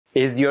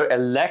Is your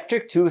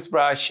electric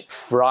toothbrush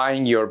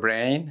frying your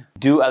brain?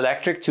 Do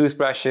electric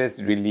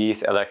toothbrushes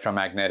release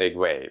electromagnetic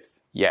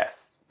waves?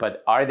 Yes.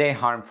 But are they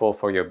harmful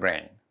for your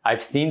brain?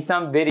 I've seen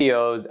some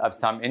videos of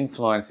some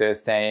influencers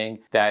saying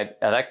that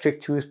electric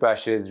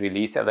toothbrushes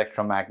release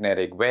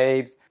electromagnetic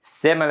waves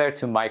similar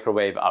to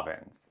microwave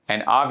ovens.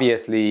 And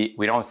obviously,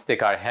 we don't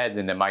stick our heads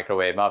in the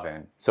microwave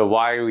oven. So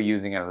why are we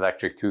using an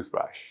electric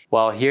toothbrush?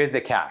 Well, here's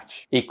the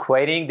catch.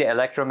 Equating the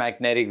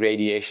electromagnetic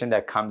radiation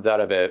that comes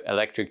out of an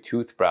electric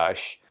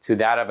toothbrush to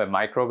that of a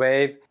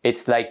microwave,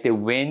 it's like the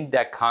wind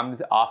that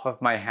comes off of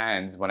my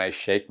hands when I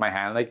shake my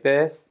hand like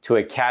this to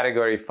a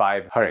Category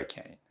 5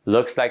 hurricane.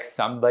 Looks like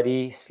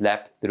somebody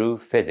slept through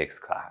physics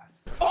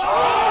class.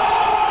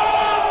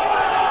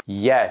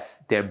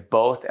 Yes, they're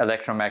both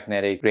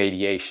electromagnetic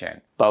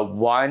radiation, but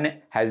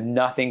one has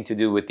nothing to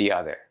do with the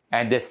other.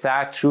 And the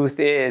sad truth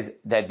is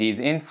that these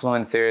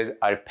influencers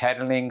are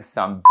peddling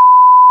some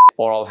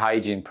oral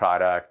hygiene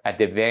product at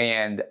the very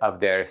end of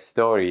their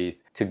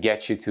stories to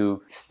get you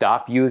to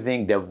stop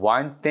using the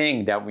one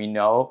thing that we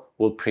know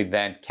will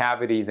prevent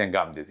cavities and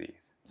gum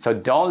disease. So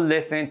don't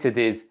listen to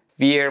these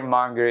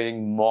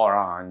fear-mongering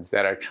morons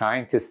that are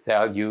trying to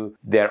sell you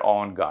their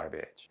own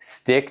garbage.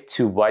 Stick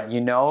to what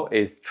you know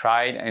is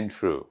tried and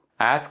true.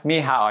 Ask me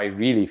how I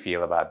really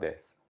feel about this.